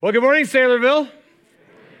Well, good morning, Saylorville.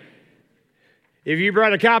 If you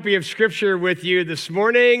brought a copy of Scripture with you this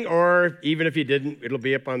morning, or even if you didn't, it'll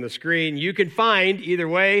be up on the screen. You can find, either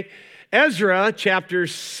way, Ezra chapter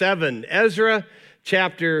 7. Ezra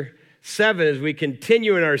chapter 7, as we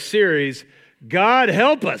continue in our series, God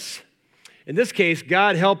Help Us. In this case,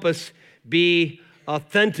 God help us be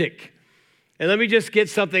authentic. And let me just get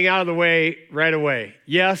something out of the way right away.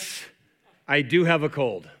 Yes, I do have a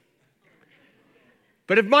cold.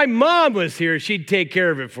 But if my mom was here, she'd take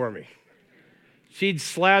care of it for me. She'd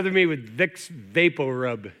slather me with Vicks Vapo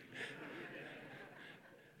Rub.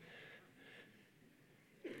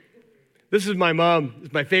 This is my mom.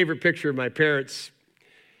 It's my favorite picture of my parents.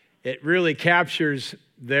 It really captures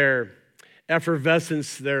their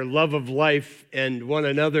effervescence, their love of life and one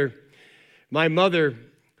another. My mother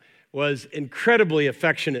was incredibly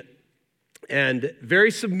affectionate and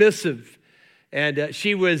very submissive. And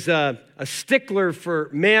she was a stickler for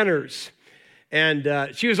manners.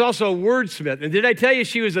 And she was also a wordsmith. And did I tell you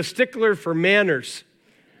she was a stickler for manners?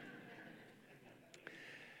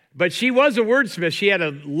 But she was a wordsmith. She had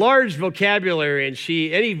a large vocabulary, and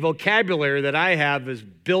any vocabulary that I have is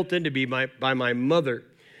built into me by my mother.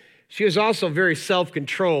 She was also very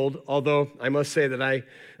self-controlled, although I must say that I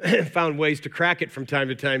found ways to crack it from time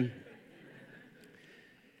to time.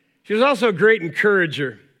 She was also a great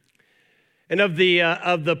encourager. And of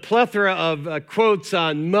the plethora of quotes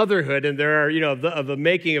on motherhood, and there are, of the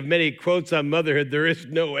making of many quotes on motherhood, there is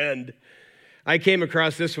no end. I came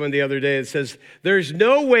across this one the other day. It says, "There's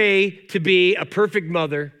no way to be a perfect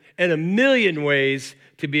mother and a million ways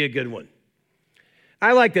to be a good one."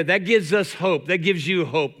 I like that. That gives us hope. That gives you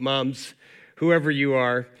hope, moms, whoever you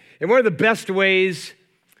are. And one of the best ways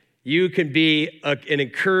you can be an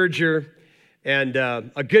encourager and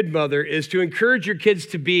a good mother is to encourage your kids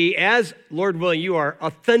to be, as Lord willing you are,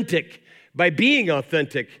 authentic by being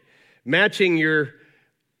authentic, matching your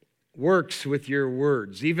works with your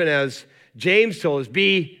words. Even as James told us,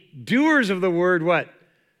 be doers of the word, what?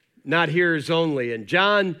 Not hearers only. And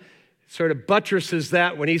John sort of buttresses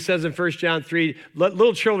that when he says in 1 John 3,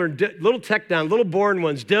 little children, little tech down, little born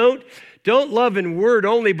ones, don't love in word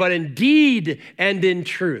only, but in deed and in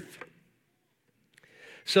truth.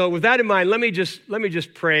 So with that in mind, let me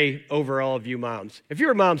just pray over all of you moms. If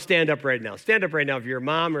you're a mom, stand up right now. Stand up right now. If you're a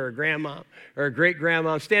mom or a grandma or a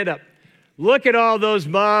great-grandma, stand up. Look at all those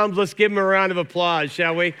moms. Let's give them a round of applause,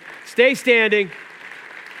 shall we? Stay standing.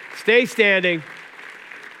 Stay standing.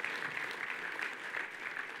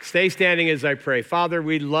 Stay standing as I pray. Father,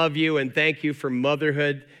 we love you and thank you for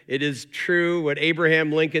motherhood. It is true what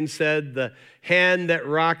Abraham Lincoln said, the hand that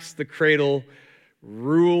rocks the cradle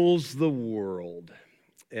rules the world.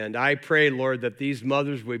 And I pray, Lord, that these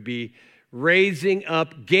mothers would be raising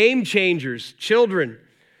up game changers, children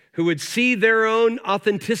who would see their own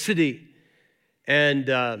authenticity and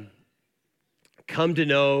come to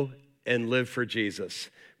know and live for Jesus.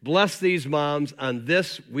 Bless these moms on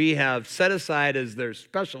this we have set aside as their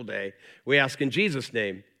special day. We ask in Jesus'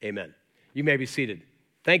 name, amen. You may be seated.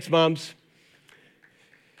 Thanks, moms.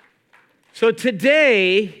 So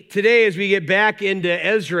today, as we get back into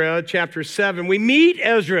Ezra chapter 7, we meet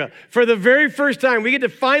Ezra for the very first time. We get to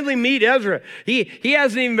finally meet Ezra. He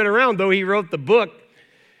hasn't even been around, though he wrote the book.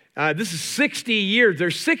 This is 60 years.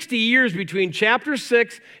 There's 60 years between chapter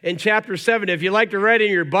 6 and chapter 7. If you like to write in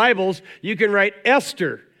your Bibles, you can write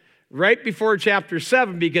Esther right before chapter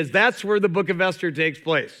 7 because that's where the book of Esther takes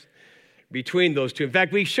place. Between those two. In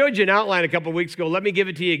fact, we showed you an outline a couple of weeks ago. Let me give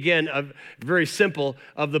it to you again, very simple,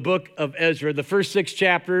 of the book of Ezra. The first 6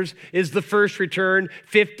 chapters is the first return,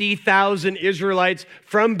 50,000 Israelites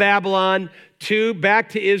from Babylon back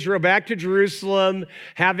to Israel, back to Jerusalem,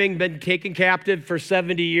 having been taken captive for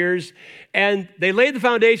 70 years. And they laid the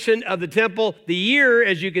foundation of the temple. The year,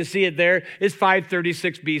 as you can see it there, is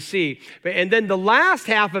 536 BC. And then the last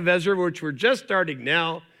half of Ezra, which we're just starting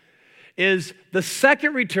now, is the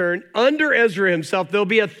second return under Ezra himself. There'll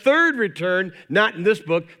be a third return, not in this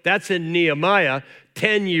book, that's in Nehemiah,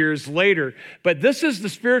 10 years later. But this is the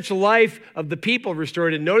spiritual life of the people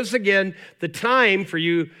restored. And notice again, the time for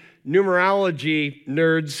you numerology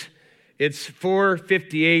nerds, it's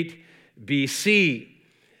 458 BC.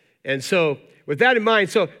 And so, with that in mind,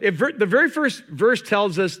 the very first verse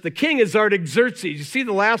tells us the king is Artaxerxes. You see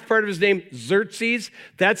the last part of his name, Xerxes?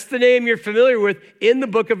 That's the name you're familiar with in the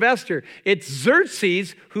book of Esther. It's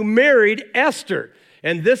Xerxes who married Esther.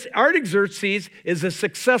 And this Artaxerxes is a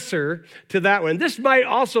successor to that one. This might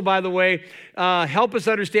also, by the way, help us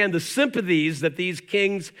understand the sympathies that these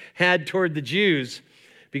kings had toward the Jews.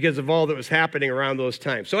 because of all that was happening around those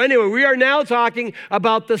times. So anyway, we are now talking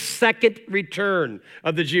about the second return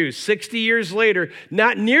of the Jews. 60 years later,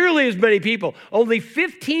 not nearly as many people. Only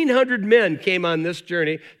 1,500 men came on this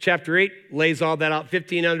journey. Chapter 8 lays all that out.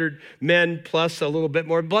 1,500 men plus a little bit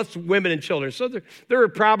more, plus women and children. So there were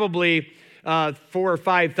probably 4,000 or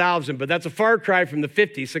 5,000, but that's a far cry from the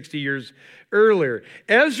 50, 60 years earlier.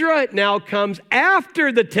 Ezra now comes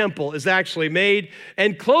after the temple is actually made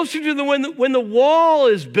and closer to when the wall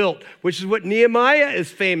is built, which is what Nehemiah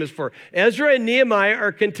is famous for. Ezra and Nehemiah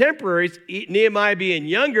are contemporaries, Nehemiah being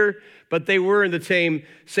younger, but they were in the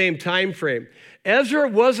same time frame. Ezra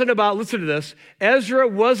wasn't about, listen to this, Ezra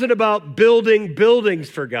wasn't about building buildings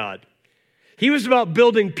for God. He was about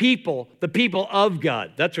building people, the people of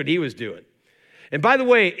God. That's what he was doing. And by the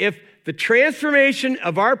way, if the transformation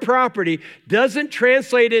of our property doesn't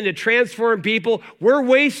translate into transformed people, we're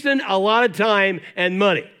wasting a lot of time and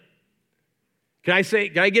money. Can I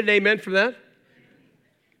get an amen from that?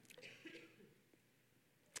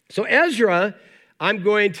 So Ezra,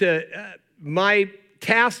 my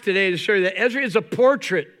task today is to show you that Ezra is a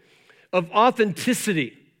portrait of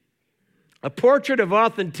authenticity. A portrait of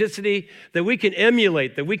authenticity that we can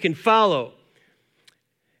emulate, that we can follow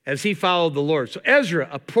as he followed the Lord. So Ezra,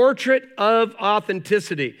 a portrait of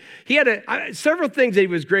authenticity. He had several things that he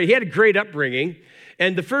was great. He had a great upbringing.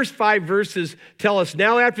 And the first 5 verses tell us,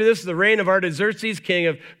 now after this, the reign of Artaxerxes, king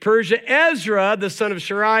of Persia, Ezra, the son of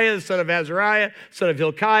Shariah, the son of Azariah, son of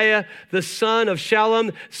Hilkiah, the son of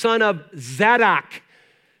Shallum, son of Zadok.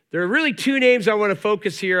 There are really 2 names I want to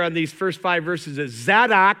focus here on these first 5 verses, is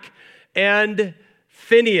Zadok and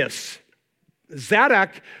Phinehas.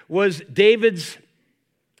 Zadok was David's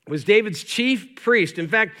chief priest. In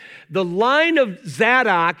fact, the line of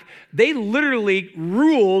Zadok, they literally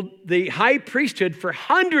ruled the high priesthood for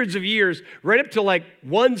hundreds of years, right up to like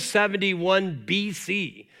 171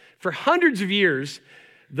 BC. For hundreds of years,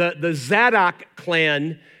 the Zadok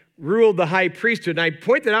clan ruled the high priesthood. And I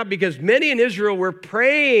point that out because many in Israel were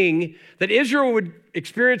praying that Israel would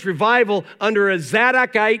experience revival under a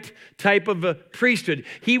Zadokite type of a priesthood.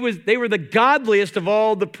 They were the godliest of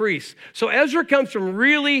all the priests. So Ezra comes from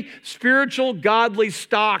really spiritual, godly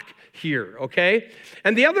stock here, okay?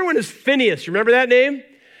 And the other one is Phinehas. Remember that name?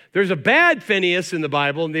 There's a bad Phinehas in the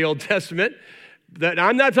Bible, in the Old Testament.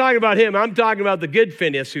 I'm not talking about him. I'm talking about the good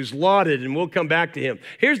Phinehas who's lauded, and we'll come back to him.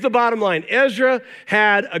 Here's the bottom line. Ezra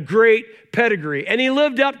had a great pedigree, and he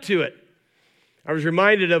lived up to it. I was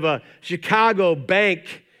reminded of a Chicago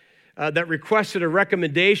bank that requested a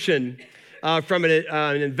recommendation from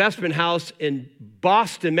an investment house in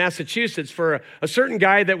Boston, Massachusetts, for a certain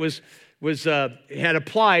guy that had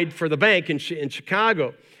applied for the bank in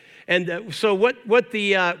Chicago. And so what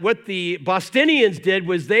the Bostonians did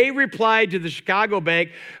was they replied to the Chicago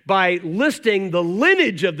bank by listing the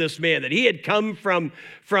lineage of this man, that he had come from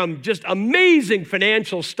just amazing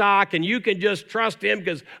financial stock, and you can just trust him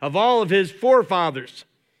because of all of his forefathers.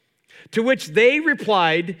 To which they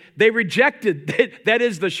replied, they rejected, that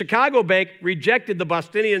is, the Chicago bank rejected the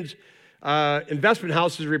Bostonians' investment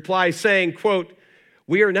house's reply, saying, quote,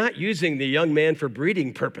 "We are not using the young man for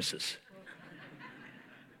breeding purposes."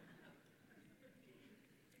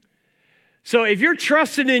 So if you're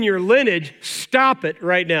trusting in your lineage, stop it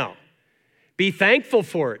right now. Be thankful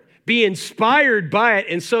for it. Be inspired by it,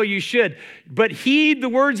 and so you should. But heed the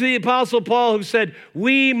words of the Apostle Paul, who said,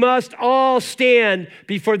 we must all stand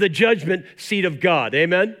before the judgment seat of God.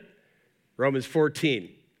 Amen? Romans 14.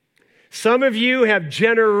 Some of you have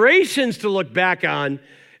generations to look back on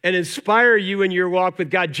and inspire you in your walk with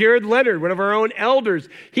God. Jared Leonard, one of our own elders,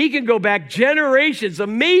 he can go back generations.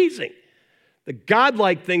 Amazing. The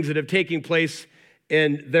godlike things that have taken place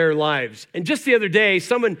in their lives. And just the other day,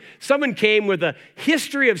 someone came with a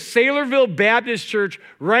history of Saylorville Baptist Church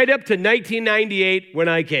right up to 1998 when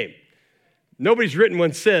I came. Nobody's written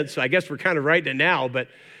one since, so I guess we're kind of writing it now, but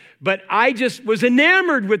I just was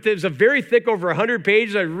enamored with it. It was a very thick, over 100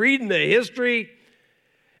 pages. I was reading the history.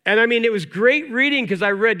 And I mean, it was great reading because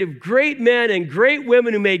I read of great men and great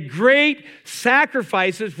women who made great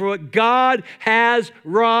sacrifices for what God has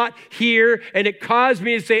wrought here. And it caused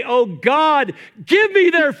me to say, oh God, give me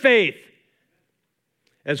their faith,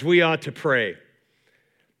 as we ought to pray.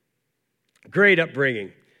 Great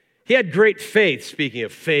upbringing. He had great faith. Speaking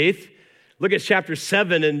of faith, look at chapter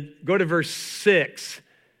 7 and go to verse 6,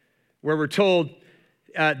 where we're told,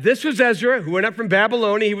 this was Ezra, who went up from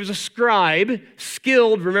Babylonia. He was a scribe,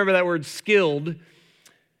 skilled. Remember that word, skilled.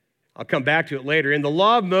 I'll come back to it later. In the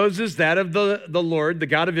law of Moses, that of the Lord, the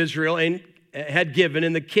God of Israel, had given,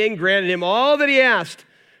 and the king granted him all that he asked,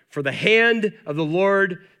 for the hand of the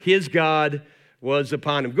Lord, his God, was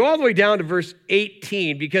upon him. Go all the way down to verse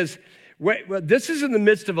 18, because this is in the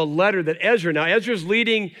midst of a letter that Ezra, now Ezra's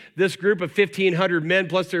leading this group of 1,500 men,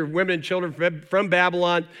 plus their women and children from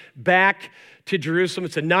Babylon back to Jerusalem.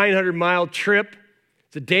 It's a 900-mile trip.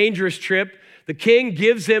 It's a dangerous trip. The king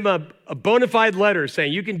gives him a bona fide letter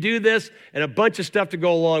saying, you can do this, and a bunch of stuff to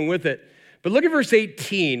go along with it. But look at verse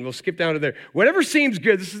 18. We'll skip down to there. Whatever seems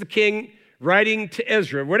good, this is the king writing to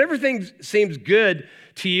Ezra, whatever thing seems good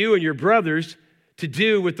to you and your brothers to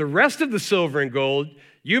do with the rest of the silver and gold,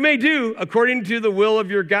 you may do according to the will of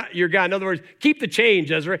your God. In other words, keep the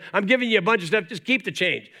change, Ezra. I'm giving you a bunch of stuff. Just keep the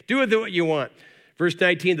change. Do with it what you want. Verse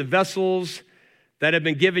 19, the vessels that have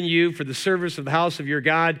been given you for the service of the house of your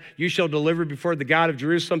God, you shall deliver before the God of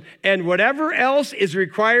Jerusalem. And whatever else is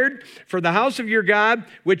required for the house of your God,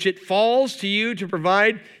 which it falls to you to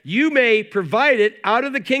provide, you may provide it out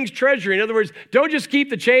of the king's treasury. In other words, don't just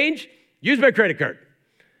keep the change, use my credit card.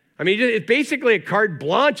 I mean, it's basically a carte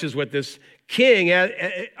blanche is what this king,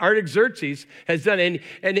 Artaxerxes, has done.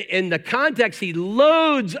 And in the context, he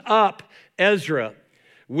loads up Ezra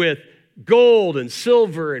with gold and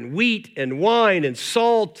silver and wheat and wine and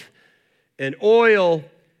salt and oil.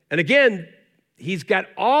 And again, he's got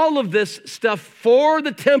all of this stuff for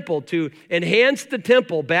the temple to enhance the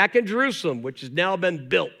temple back in Jerusalem, which has now been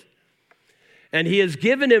built. And he has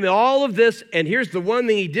given him all of this. And here's the one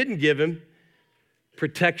thing he didn't give him,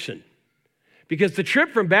 protection. Because the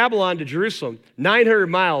trip from Babylon to Jerusalem, 900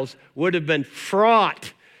 miles, would have been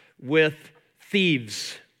fraught with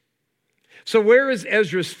thieves. So where is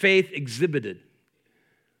Ezra's faith exhibited?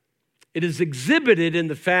 It is exhibited in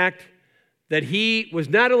the fact that he was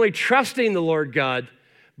not only trusting the Lord God,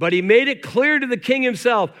 but he made it clear to the king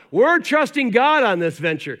himself, we're trusting God on this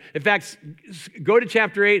venture. In fact, go to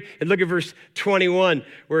chapter 8 and look at verse 21,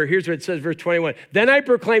 where here's what it says, verse 21. Then I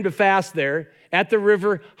proclaimed a fast there at the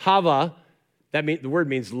river Hava, the word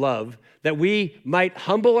means love, that we might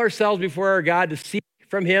humble ourselves before our God to seek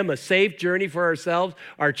from him a safe journey for ourselves,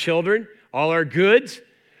 our children, all our goods.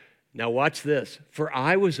 Now watch this. For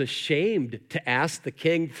I was ashamed to ask the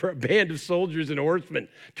king for a band of soldiers and horsemen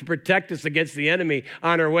to protect us against the enemy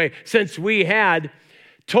on our way, since we had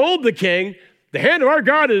told the king, the hand of our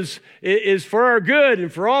God is for our good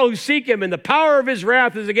and for all who seek him, and the power of his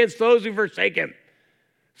wrath is against those who forsake him.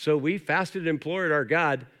 So we fasted and implored our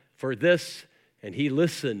God for this, and he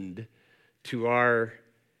listened to our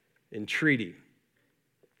entreaty.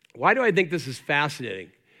 Why do I think this is fascinating?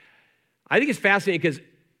 I think it's fascinating because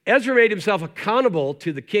Ezra made himself accountable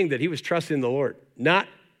to the king that he was trusting the Lord, not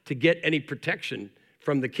to get any protection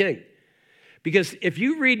from the king. Because if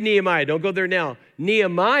you read Nehemiah, don't go there now,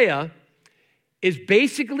 Nehemiah is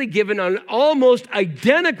basically given an almost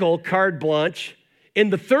identical carte blanche in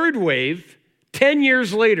the third wave 10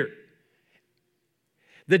 years later.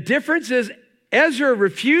 The difference is Ezra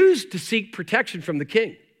refused to seek protection from the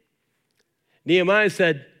king. Nehemiah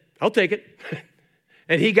said, I'll take it.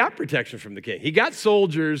 And he got protection from the king. He got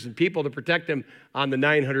soldiers and people to protect him on the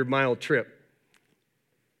 900-mile trip.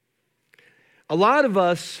 A lot of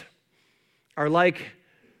us are like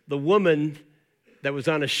the woman that was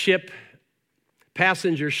on a ship,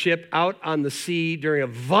 passenger ship, out on the sea during a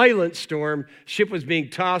violent storm. Ship was being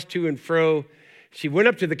tossed to and fro. She went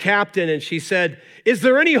up to the captain and she said, "Is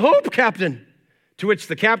there any hope, captain?" To which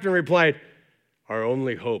the captain replied, "Our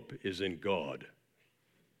only hope is in God."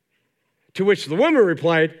 To which the woman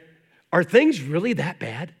replied, "Are things really that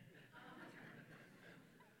bad?"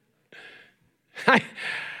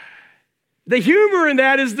 The humor in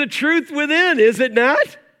that is the truth within, is it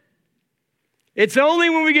not? It's only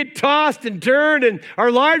when we get tossed and turned and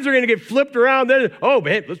our lives are going to get flipped around, then, oh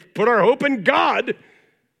man, let's put our hope in God.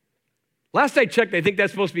 Last I checked, I think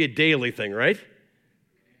that's supposed to be a daily thing, right?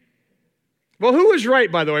 Well, who was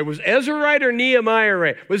right, by the way? Was Ezra right or Nehemiah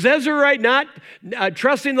right? Was Ezra right not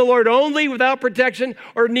trusting the Lord only without protection,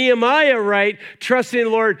 or Nehemiah right trusting the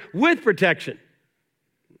Lord with protection?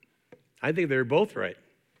 I think they're both right.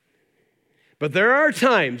 But there are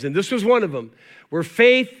times, and this was one of them, where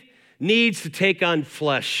faith needs to take on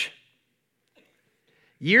flesh.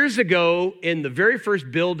 Years ago, in the very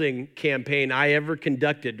first building campaign I ever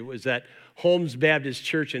conducted, was at Holmes Baptist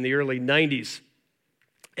Church in the early 90s.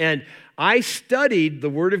 And I studied the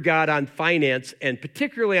Word of God on finance and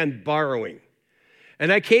particularly on borrowing.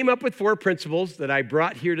 And I came up with 4 principles that I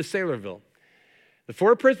brought here to Saylorville. The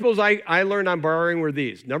 4 principles I learned on borrowing were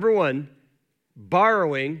these. Number 1,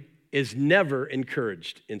 borrowing is never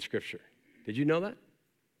encouraged in Scripture. Did you know that?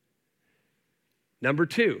 Number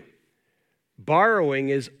 2, borrowing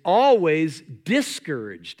is always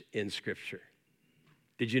discouraged in Scripture.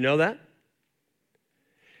 Did you know that?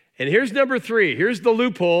 And here's number 3. Here's the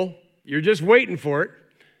loophole. You're just waiting for it.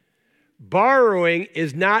 Borrowing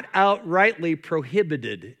is not outrightly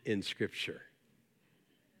prohibited in Scripture.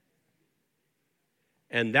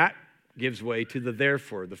 And that gives way to the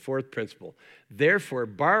therefore, the fourth principle. Therefore,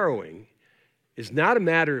 borrowing is not a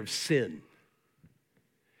matter of sin.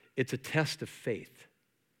 It's a test of faith.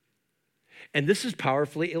 And this is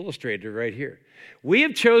powerfully illustrated right here. We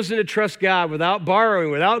have chosen to trust God without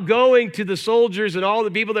borrowing, without going to the soldiers and all the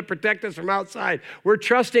people that protect us from outside. We're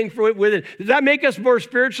trusting with it. Does that make us more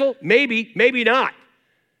spiritual? Maybe, maybe not.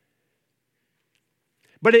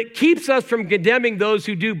 But it keeps us from condemning those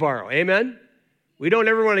who do borrow. Amen? We don't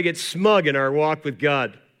ever want to get smug in our walk with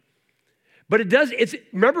God. But it does,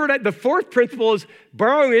 remember the fourth principle is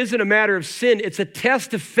borrowing isn't a matter of sin, it's a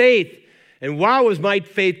test of faith. And wow, was my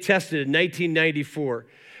faith tested in 1994.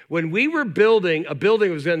 When we were building a building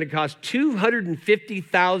that was going to cost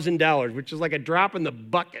 $250,000, which is like a drop in the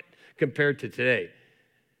bucket compared to today.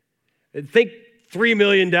 I think $3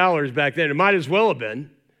 million back then. It might as well have been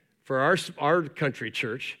for our country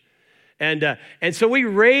church. And so we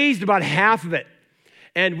raised about half of it.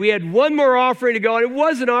 And we had one more offering to go, and it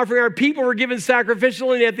was an offering. Our people were given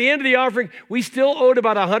sacrificially, and at the end of the offering, we still owed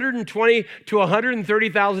about $120,000 to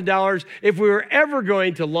 $130,000 if we were ever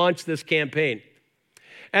going to launch this campaign.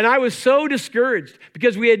 And I was so discouraged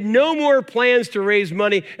because we had no more plans to raise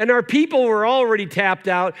money, and our people were already tapped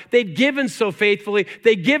out. They'd given so faithfully.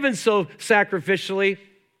 They'd given so sacrificially.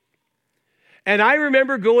 And I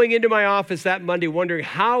remember going into my office that Monday wondering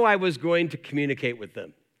how I was going to communicate with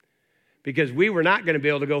them, because we were not going to be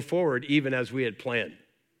able to go forward even as we had planned.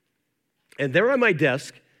 And there on my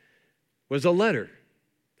desk was a letter.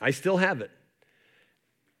 I still have it.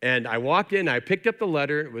 And I walked in, I picked up the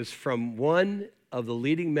letter. It was from one of the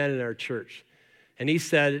leading men in our church. And he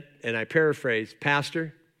said, and I paraphrase,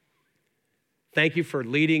 "Pastor, thank you for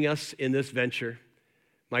leading us in this venture.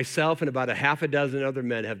 Myself and about a half a dozen other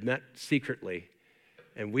men have met secretly,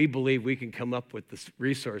 and we believe we can come up with the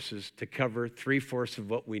resources to cover 3/4 of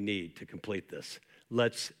what we need to complete this.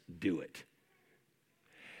 Let's do it."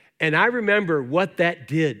 And I remember what that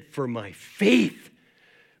did for my faith.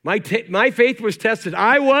 My faith was tested.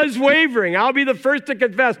 I was wavering. I'll be the first to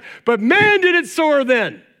confess. But man, did it soar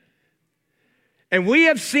then. And we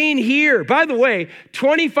have seen here, by the way,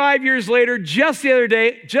 25 years later, just the other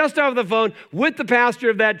day, just off the phone with the pastor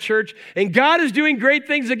of that church, and God is doing great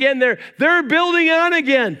things again there. They're building on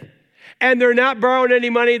again. And they're not borrowing any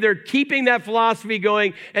money. They're keeping that philosophy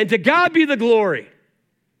going. And to God be the glory.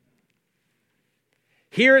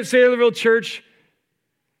 Here at Saylorville Church,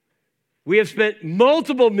 we have spent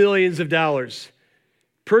multiple millions of dollars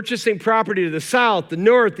purchasing property to the south, the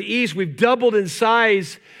north, the east. We've doubled in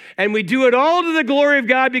size, and we do it all to the glory of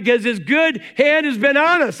God because His good hand has been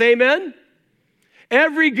on us. Amen?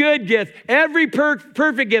 Every good gift, every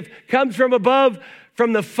perfect gift comes from above,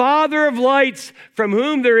 from the Father of lights, from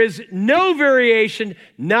whom there is no variation,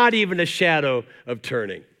 not even a shadow of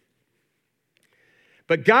turning.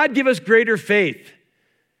 But God give us greater faith,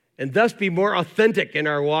 and thus be more authentic in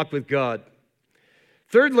our walk with God.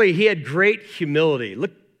 Thirdly, He had great humility.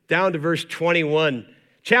 Look down to verse 21.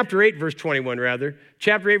 Chapter 8, verse 21, rather.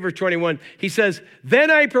 Chapter 8, verse 21. He says,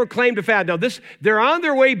 "Then I proclaimed a fast." Now, they're on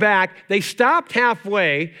their way back. They stopped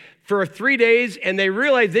halfway for 3 days, and they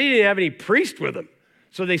realized they didn't have any priest with them.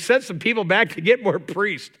 So they sent some people back to get more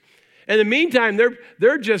priests. In the meantime,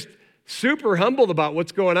 they're just super humbled about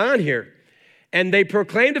what's going on here. And they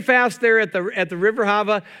proclaimed a fast there at the river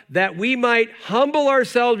Hava, that we might humble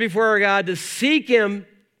ourselves before our God to seek Him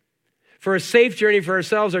for a safe journey for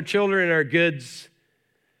ourselves, our children, and our goods.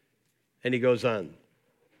 And he goes on.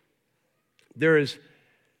 There is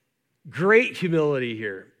great humility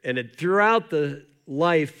here, and throughout the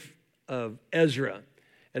life of Ezra.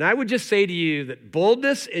 And I would just say to you that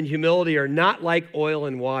boldness and humility are not like oil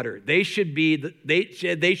and water. They should be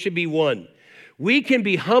one. We can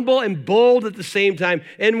be humble and bold at the same time,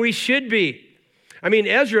 and we should be. I mean,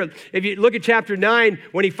 Ezra, if you look at chapter 9,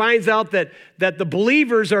 when he finds out that the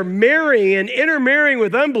believers are marrying and intermarrying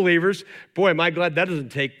with unbelievers, boy, am I glad that doesn't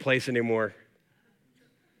take place anymore.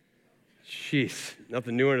 Jeez,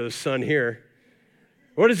 nothing new under the sun here.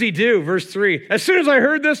 What does he do? Verse 3, "As soon as I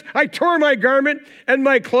heard this, I tore my garment and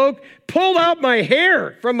my cloak, pulled out my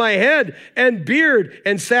hair from my head and beard,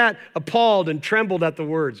 and sat appalled and trembled at the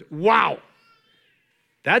words." Wow.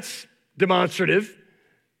 That's demonstrative.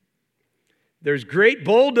 There's great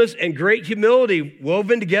boldness and great humility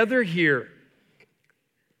woven together here.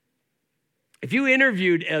 If you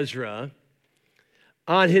interviewed Ezra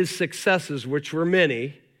on his successes, which were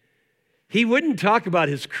many, he wouldn't talk about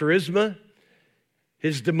his charisma,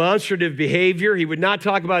 his demonstrative behavior. He would not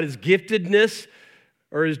talk about his giftedness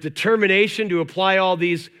or his determination to apply all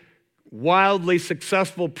these wildly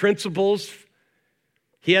successful principles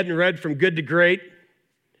he hadn't read from good to great,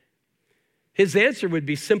 his answer would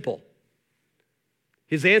be simple.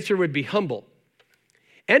 His answer would be humble.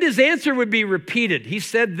 And his answer would be repeated. He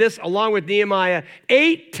said this along with Nehemiah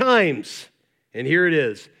 8 times. And here it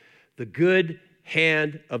is. The good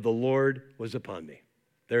hand of the Lord was upon me.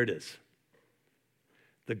 There it is.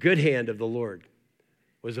 The good hand of the Lord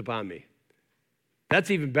was upon me.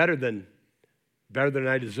 That's even better than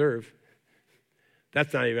I deserve.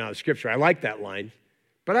 That's not even out of Scripture. I like that line.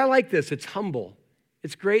 But I like this. It's humble.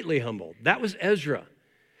 It's greatly humble. That was Ezra.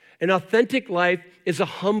 An authentic life is a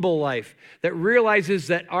humble life that realizes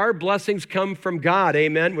that our blessings come from God.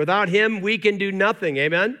 Amen. Without him, we can do nothing.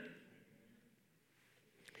 Amen.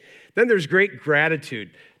 Then there's great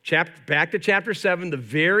gratitude. Back to chapter 7, the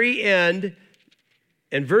very end,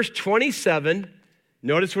 and verse 27,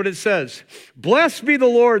 notice what it says. Blessed be the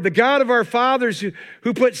Lord, the God of our fathers,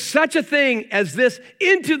 who put such a thing as this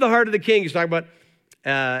into the heart of the king. He's talking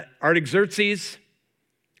about Artaxerxes.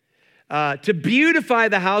 To beautify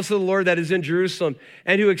the house of the Lord that is in Jerusalem,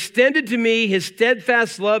 and who extended to me his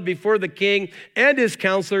steadfast love before the king and his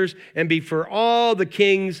counselors, and before all the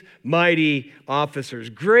king's mighty officers.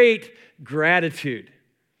 Great gratitude.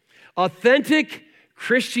 Authentic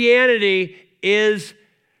Christianity is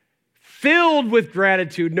filled with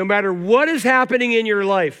gratitude no matter what is happening in your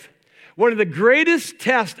life. One of the greatest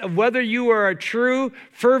tests of whether you are a true,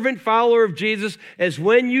 fervent follower of Jesus is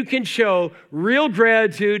when you can show real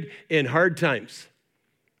gratitude in hard times.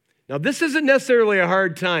 Now, this isn't necessarily a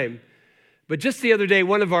hard time, but just the other day,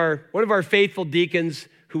 one of our faithful deacons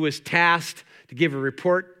who was tasked to give a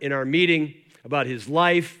report in our meeting about his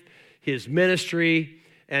life, his ministry,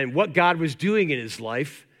 and what God was doing in his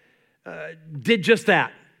life, did just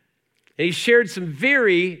that. And he shared some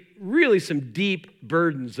really some deep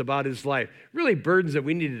burdens about his life, really burdens that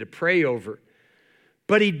we needed to pray over.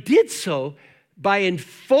 But he did so by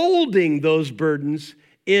enfolding those burdens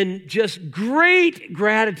in just great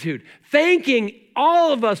gratitude, thanking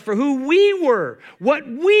all of us for who we were, what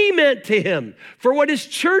we meant to him, for what his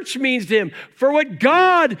church means to him, for what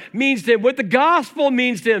God means to him, what the gospel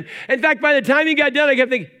means to him. In fact, by the time he got done, I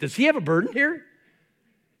kept thinking, does he have a burden here?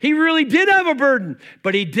 He really did have a burden,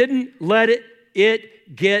 but he didn't let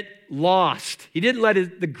it get lost. He didn't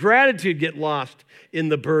let the gratitude get lost in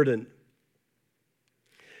the burden.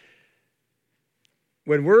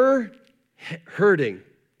 When we're hurting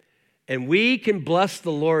and we can bless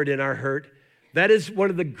the Lord in our hurt, that's one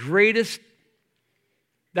of the greatest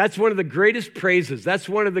praises. That's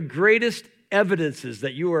one of the greatest evidences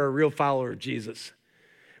that you are a real follower of Jesus.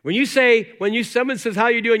 When someone says, how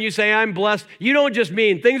you doing? You say, I'm blessed. You don't just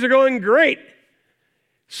mean things are going great,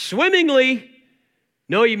 swimmingly.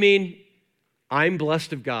 No, you mean I'm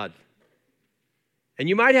blessed of God. And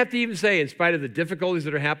you might have to even say, in spite of the difficulties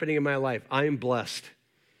that are happening in my life, I am blessed.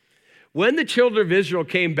 When the children of Israel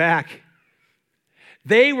came back,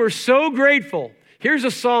 they were so grateful. Here's a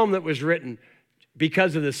psalm that was written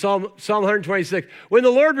because of this, Psalm 126. When the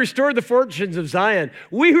Lord restored the fortunes of Zion,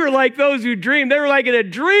 we were like those who dreamed. They were like in a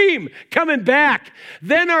dream coming back.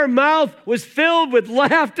 Then our mouth was filled with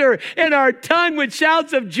laughter and our tongue with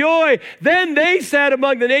shouts of joy. Then they said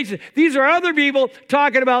among the nations, these are other people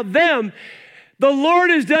talking about them, the Lord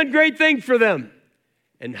has done great things for them.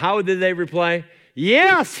 And how did they reply?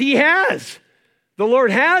 Yes, he has. The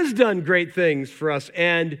Lord has done great things for us,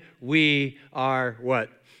 and we are what?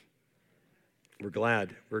 We're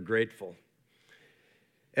glad. We're grateful.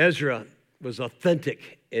 Ezra was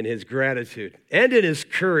authentic in his gratitude and in his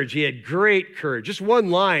courage. He had great courage. Just one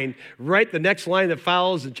line, right? The next line that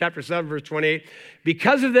follows in chapter 7, verse 28.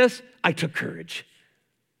 Because of this, I took courage.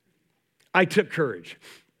 I took courage.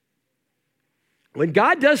 When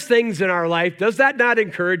God does things in our life, does that not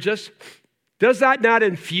encourage us? Does that not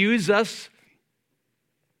infuse us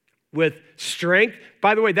with strength?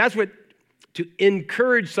 By the way, that's what to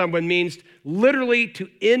encourage someone means, literally to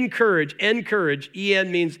encourage. Encourage,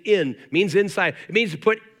 E-N means inside. It means to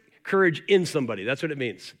put courage in somebody. That's what it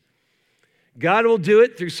means. God will do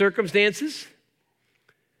it through circumstances.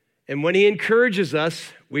 And when he encourages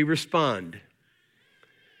us, we respond.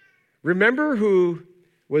 Remember who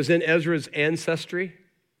was in Ezra's ancestry?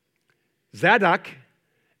 Zadok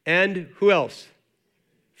and who else?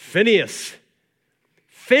 Phineas.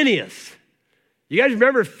 Phineas. You guys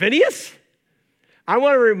remember Phineas? I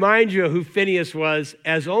want to remind you of who Phineas was,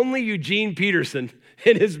 as only Eugene Peterson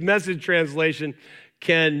in his Message translation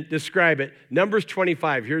can describe it. Numbers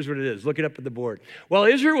 25, here's what it is. Look it up at the board. While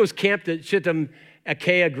Israel was camped at Shittim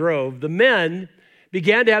Achaia Grove, the men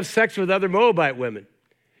began to have sex with other Moabite women.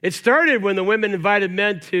 It started when the women invited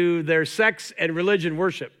men to their sex and religion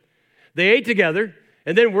worship. They ate together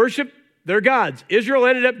and then worshiped their gods. Israel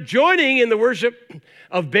ended up joining in the worship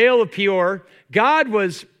of Baal of Peor. God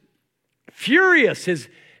was furious, his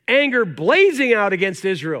anger blazing out against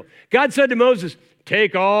Israel. God said to Moses,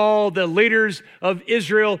 take all the leaders of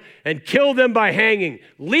Israel and kill them by hanging,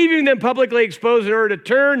 leaving them publicly exposed in order to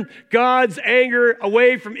turn God's anger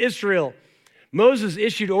away from Israel. Moses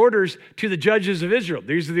issued orders to the judges of Israel.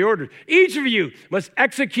 These are the orders. Each of you must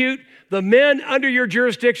execute the men under your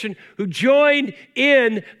jurisdiction who joined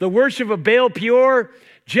in the worship of Baal Peor.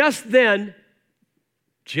 Just then,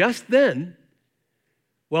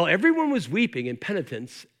 while everyone was weeping in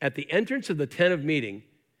penitence at the entrance of the tent of meeting,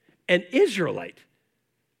 an Israelite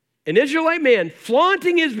man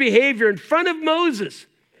flaunting his behavior in front of Moses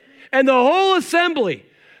and the whole assembly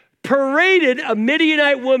paraded a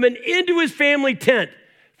Midianite woman into his family tent.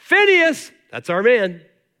 Phinehas, that's our man,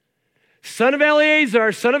 son of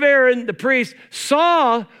Eleazar, son of Aaron, the priest,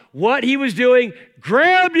 saw what he was doing,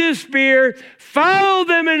 grabbed his spear, followed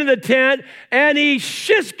them into the tent, and he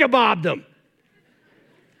shish kebabbed them.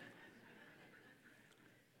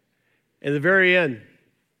 In the very end,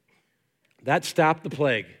 that stopped the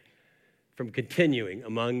plague from continuing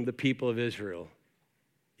among the people of Israel,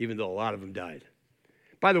 even though a lot of them died.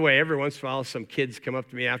 By the way, every once in a while, some kids come up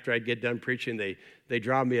to me after I'd get done preaching. They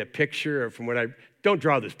draw me a picture from what don't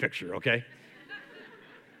draw this picture, okay?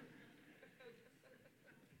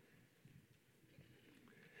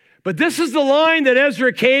 But this is the line that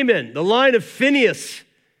Ezra came in, the line of Phinehas.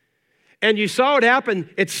 And you saw what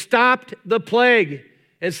happened. It stopped the plague.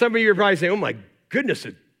 And some of you are probably saying, oh my goodness,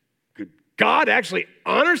 could God actually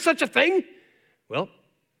honor such a thing? Well,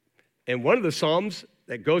 and one of the Psalms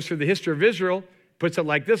that goes through the history of Israel puts it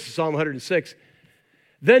like this, Psalm 106.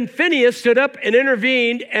 Then Phinehas stood up and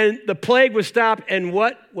intervened, and the plague was stopped, and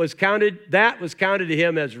that was counted to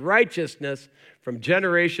him as righteousness from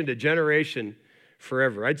generation to generation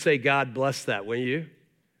forever. I'd say God bless that, wouldn't you?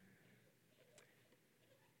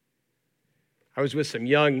 I was with some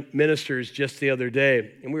young ministers just the other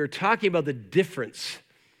day, and we were talking about the difference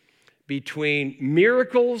between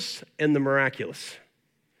miracles and the miraculous.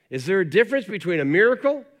 Is there a difference between a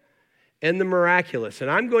miracle and the miraculous?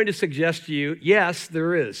 And I'm going to suggest to you, yes,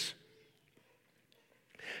 there is.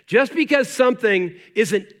 Just because something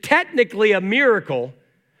isn't technically a miracle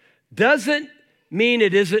doesn't mean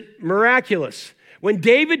it isn't miraculous. When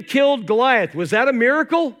David killed Goliath, was that a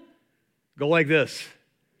miracle? Go like this.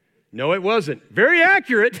 No, it wasn't. Very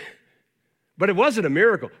accurate, but it wasn't a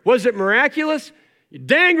miracle. Was it miraculous?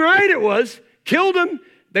 Dang right it was. Killed him.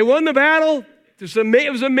 They won the battle. It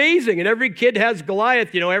was amazing. And every kid has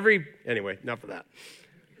Goliath, anyway, enough of that.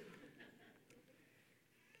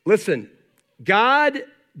 Listen, God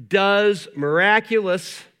does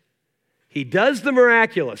miraculous. He does the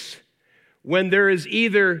miraculous when there is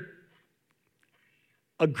either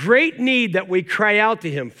a great need that we cry out to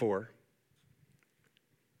him for,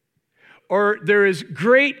 or there is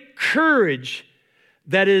great courage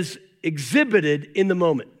that is exhibited in the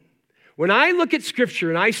moment. When I look at Scripture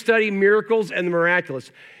and I study miracles and the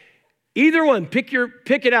miraculous, either one, pick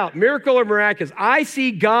it out, miracle or miraculous, I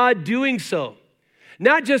see God doing so.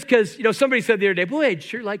 Not just because, somebody said the other day, boy, I'd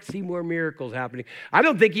sure like to see more miracles happening. I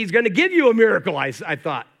don't think he's going to give you a miracle, I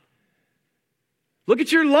thought. Look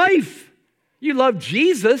at your life. You love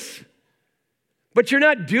Jesus, but you're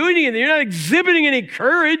not doing anything. You're not exhibiting any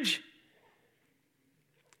courage.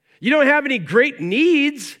 You don't have any great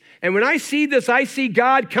needs. And when I see this, I see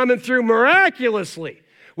God coming through miraculously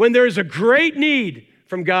when there's a great need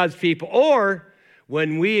from God's people, or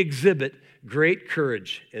when we exhibit great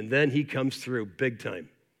courage, and then he comes through big time.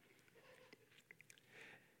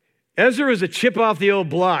 Ezra is a chip off the old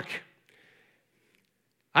block.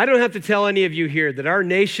 I don't have to tell any of you here that our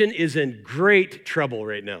nation is in great trouble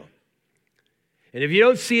right now. And if you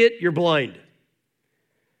don't see it, you're blind.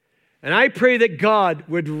 And I pray that God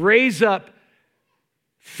would raise up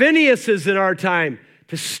Phinehas's in our time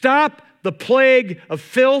to stop the plague of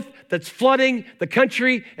filth that's flooding the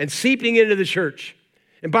country and seeping into the church.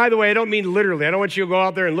 And by the way, I don't mean literally. I don't want you to go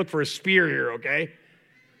out there and look for a spear here, okay?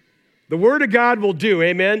 The word of God will do,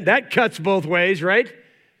 amen? That cuts both ways, right?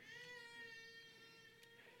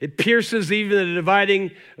 It pierces even the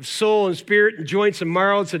dividing of soul and spirit and joints and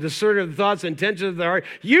marrow. It's a discerner of the thoughts and intentions of the heart.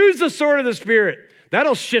 Use the sword of the Spirit.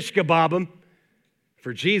 That'll shish kebab them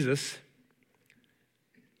for Jesus.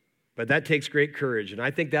 But that takes great courage. And I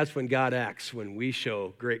think that's when God acts, when we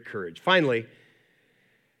show great courage. Finally,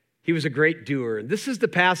 he was a great doer. And this is the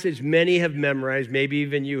passage many have memorized, maybe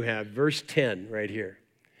even you have. Verse 10 right here.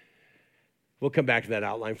 We'll come back to that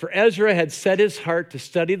outline. For Ezra had set his heart to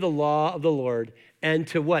study the law of the Lord and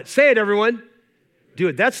to what? Say it, everyone. Do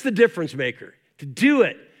it. That's the difference maker. To do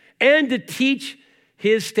it and to teach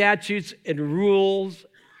his statutes and rules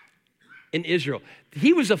in Israel.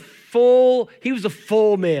 He was a full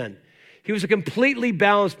man. He was a completely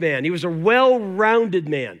balanced man. He was a well-rounded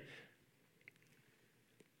man.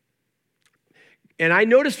 And I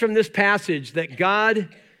noticed from this passage that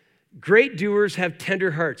great doers have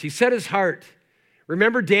tender hearts. He set his heart.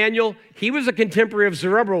 Remember Daniel? He was a contemporary of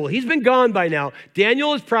Zerubbabel. He's been gone by now.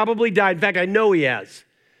 Daniel has probably died. In fact, I know he has.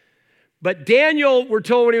 But Daniel, we're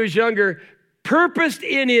told when he was younger, purposed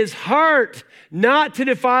in his heart not to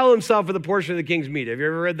defile himself with a portion of the king's meat. Have you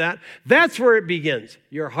ever read that? That's where it begins.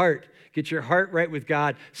 Your heart. Get your heart right with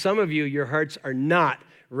God. Some of you, your hearts are not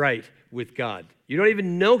right with God. You don't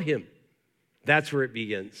even know him. That's where it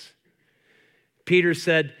begins. Peter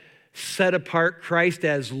said, set apart Christ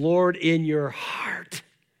as Lord in your heart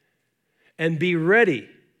and be ready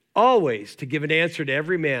always to give an answer to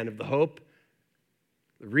every man of the hope,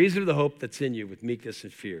 the reason of the hope that's in you with meekness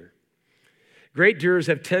and fear. Great doers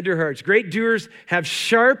have tender hearts. Great doers have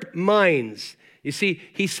sharp minds. You see,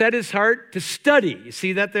 he set his heart to study. You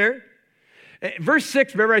see that there? Verse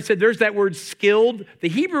 6, remember I said there's that word skilled? The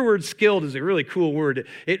Hebrew word skilled is a really cool word.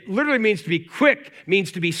 It literally means to be quick,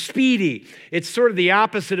 means to be speedy. It's sort of the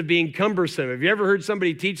opposite of being cumbersome. Have you ever heard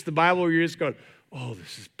somebody teach the Bible where you're just going, oh,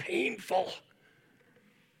 this is painful?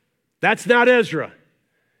 That's not Ezra.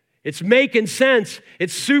 It's making sense.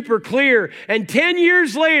 It's super clear. And 10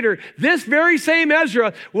 years later, this very same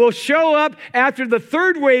Ezra will show up after the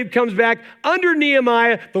third wave comes back under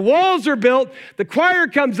Nehemiah. The walls are built. The choir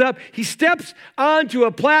comes up. He steps onto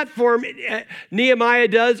a platform. Nehemiah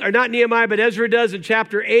does, or not Nehemiah, but Ezra does in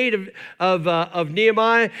chapter 8 of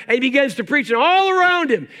Nehemiah. And he begins to preach. And all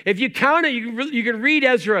around him, if you count it, you can read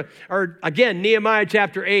Ezra, or again, Nehemiah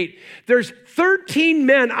chapter 8. There's 13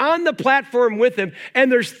 men on the platform with him,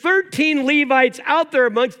 and there's 13 Levites out there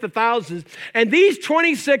amongst the thousands, and these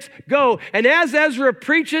 26 go, and as Ezra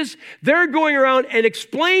preaches, they're going around and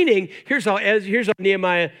explaining, here's how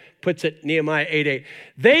Nehemiah puts it, Nehemiah 8:8.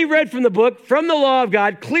 They read from the book, from the law of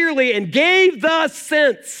God, clearly, and gave the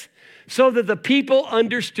sense so that the people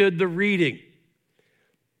understood the reading.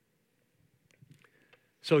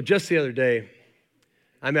 So just the other day,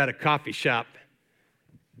 I'm at a coffee shop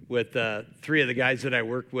with 3 of the guys that I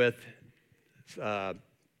work with,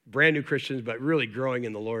 brand new Christians, but really growing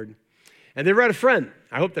in the Lord. And they brought a friend.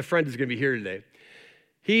 I hope the friend is going to be here today.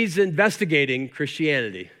 He's investigating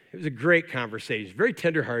Christianity. It was a great conversation, very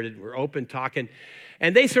tenderhearted. We're open, talking.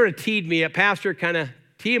 And they sort of teed me up. Pastor kind of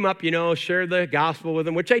tee him up, share the gospel with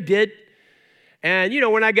him, which I did. And,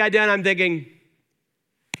 when I got done, I'm thinking,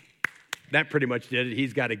 that pretty much did it.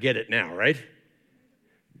 He's got to get it now, right?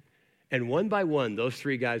 And one by one, those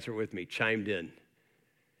 3 guys who were with me chimed in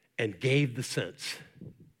and gave the sense.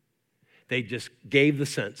 They just gave the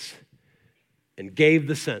sense and gave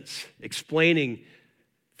the sense, explaining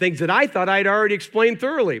things that I thought I'd already explained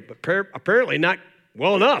thoroughly, but apparently not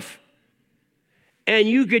well enough. And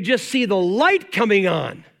you could just see the light coming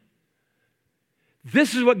on.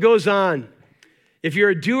 This is what goes on. If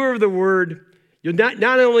you're a doer of the word, you'll not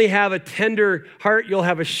only have a tender heart, you'll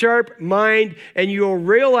have a sharp mind, and you'll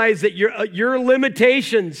realize that your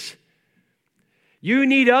limitations. You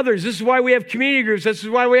need others. This is why we have community groups. This is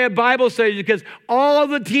why we have Bible studies, because all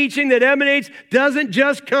of the teaching that emanates doesn't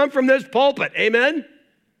just come from this pulpit. Amen?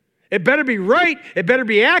 It better be right. It better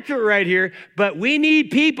be accurate right here, but we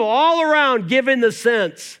need people all around giving the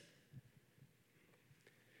sense.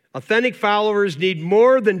 Authentic followers need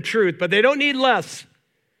more than truth, but they don't need less.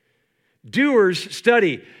 Doers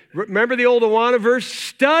study. Remember the old Awana verse?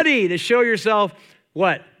 Study to show yourself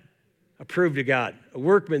what? Approved to God. A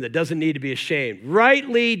workman that doesn't need to be ashamed.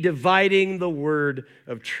 Rightly dividing the word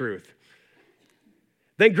of truth.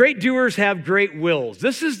 Then great doers have great wills.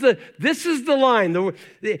 This is the line.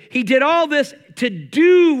 He did all this to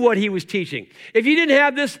do what he was teaching. If you didn't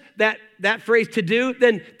have that phrase to do,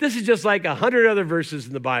 then this is just like 100 other verses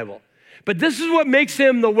in the Bible. But this is what makes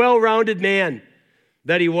him the well-rounded man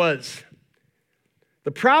that he was.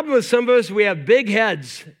 The problem with some of us, we have big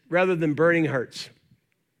heads rather than burning hearts.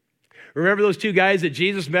 Remember those 2 guys that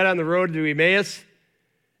Jesus met on the road to Emmaus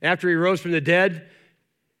after he rose from the dead?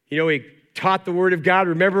 He taught the word of God.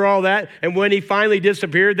 Remember all that? And when he finally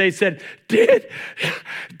disappeared, they said, Did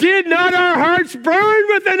not our hearts burn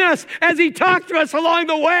within us as he talked to us along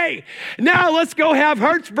the way? Now let's go have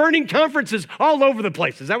hearts-burning conferences all over the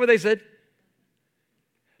place. Is that what they said?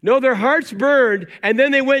 No, their hearts burned, and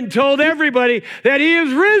then they went and told everybody that he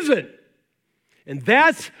is risen. And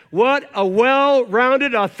that's what a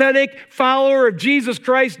well-rounded, authentic follower of Jesus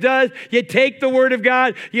Christ does. You take the Word of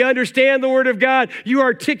God, you understand the Word of God, you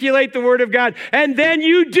articulate the Word of God, and then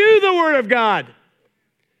you do the Word of God.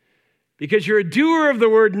 Because you're a doer of the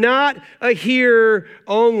Word, not a hearer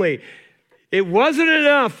only. It wasn't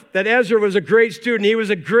enough that Ezra was a great student. He was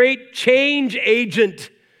a great change agent.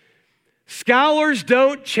 Scholars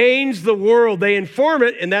don't change the world. They inform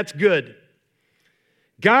it, and that's good.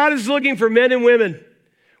 God is looking for men and women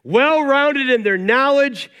well-rounded in their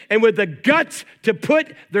knowledge and with the guts to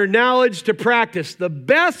put their knowledge to practice. The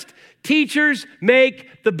best teachers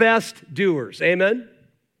make the best doers. Amen?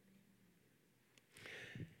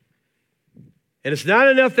 And it's not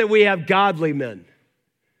enough that we have godly men.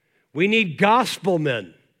 We need gospel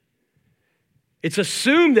men. It's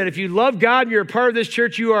assumed that if you love God and you're a part of this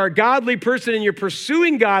church, you are a godly person and you're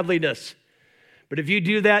pursuing godliness. But if you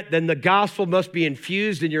do that, then the gospel must be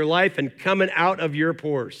infused in your life and coming out of your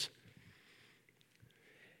pores.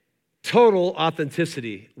 Total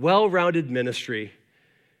authenticity, well-rounded ministry,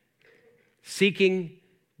 seeking,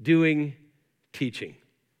 doing, teaching.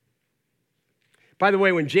 By the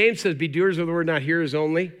way, when James says, be doers of the word, not hearers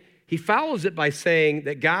only, he follows it by saying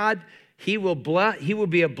that God, he will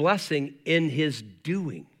be a blessing in his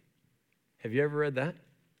doing. Have you ever read that?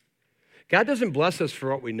 God doesn't bless us for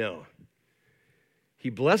what we know. He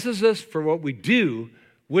blesses us for what we do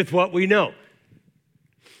with what we know.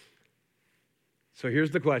 So here's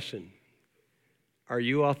the question. Are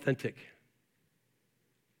you authentic?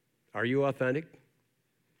 Are you authentic?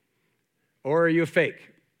 Or are you a fake?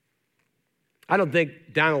 I don't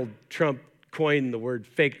think Donald Trump coined the word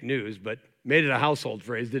fake news, but made it a household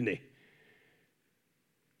phrase, didn't he?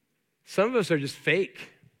 Some of us are just fake.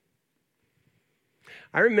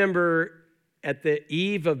 I remember at the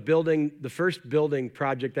eve of building, the first building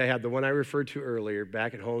project I had, the one I referred to earlier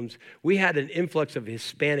back at Holmes, we had an influx of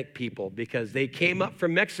Hispanic people because they came up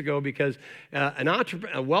from Mexico because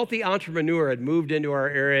a wealthy entrepreneur had moved into our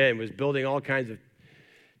area and was building all kinds of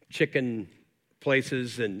chicken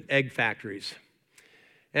places and egg factories.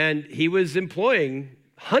 And he was employing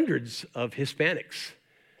hundreds of Hispanics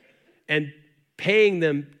and paying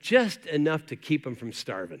them just enough to keep them from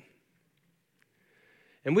starving.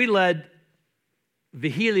 And we led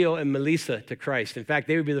Vigilio and Melissa to Christ. In fact,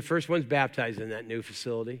 they would be the first ones baptized in that new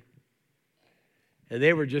facility. And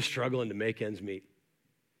they were just struggling to make ends meet.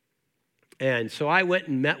 And so I went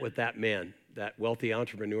and met with that man, that wealthy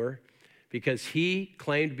entrepreneur, because he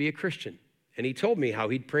claimed to be a Christian. And he told me how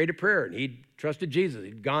he'd prayed a prayer and he'd trusted Jesus.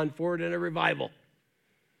 He'd gone forward in a revival.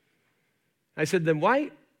 I said, then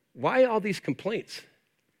why all these complaints?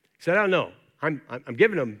 He said, I don't know. I'm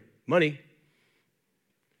giving them money.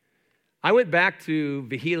 I went back to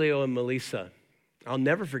Vigilio and Melissa. I'll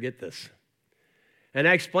never forget this. And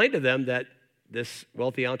I explained to them that this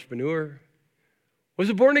wealthy entrepreneur was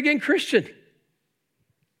a born-again Christian.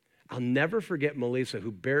 I'll never forget Melissa,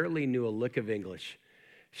 who barely knew a lick of English.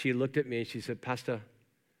 She looked at me and she said, Pastor,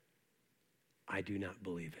 I do not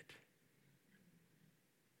believe it.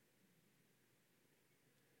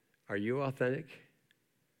 Are you authentic?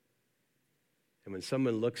 And when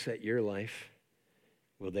someone looks at your life,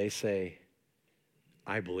 will they say,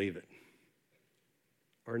 I believe it,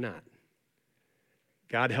 or not?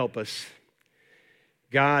 God help us.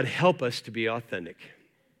 God help us to be authentic.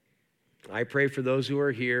 I pray for those who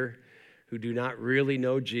are here who do not really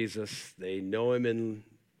know Jesus. They know him and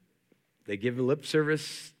they give him lip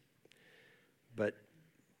service, but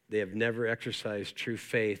they have never exercised true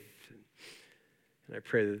faith. And I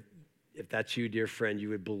pray that if that's you, dear friend, you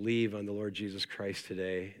would believe on the Lord Jesus Christ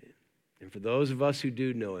today. And for those of us who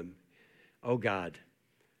do know him, oh God,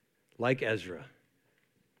 like Ezra,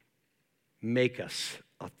 make us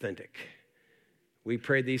authentic. We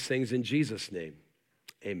pray these things in Jesus' name.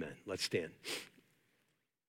 Amen. Let's stand.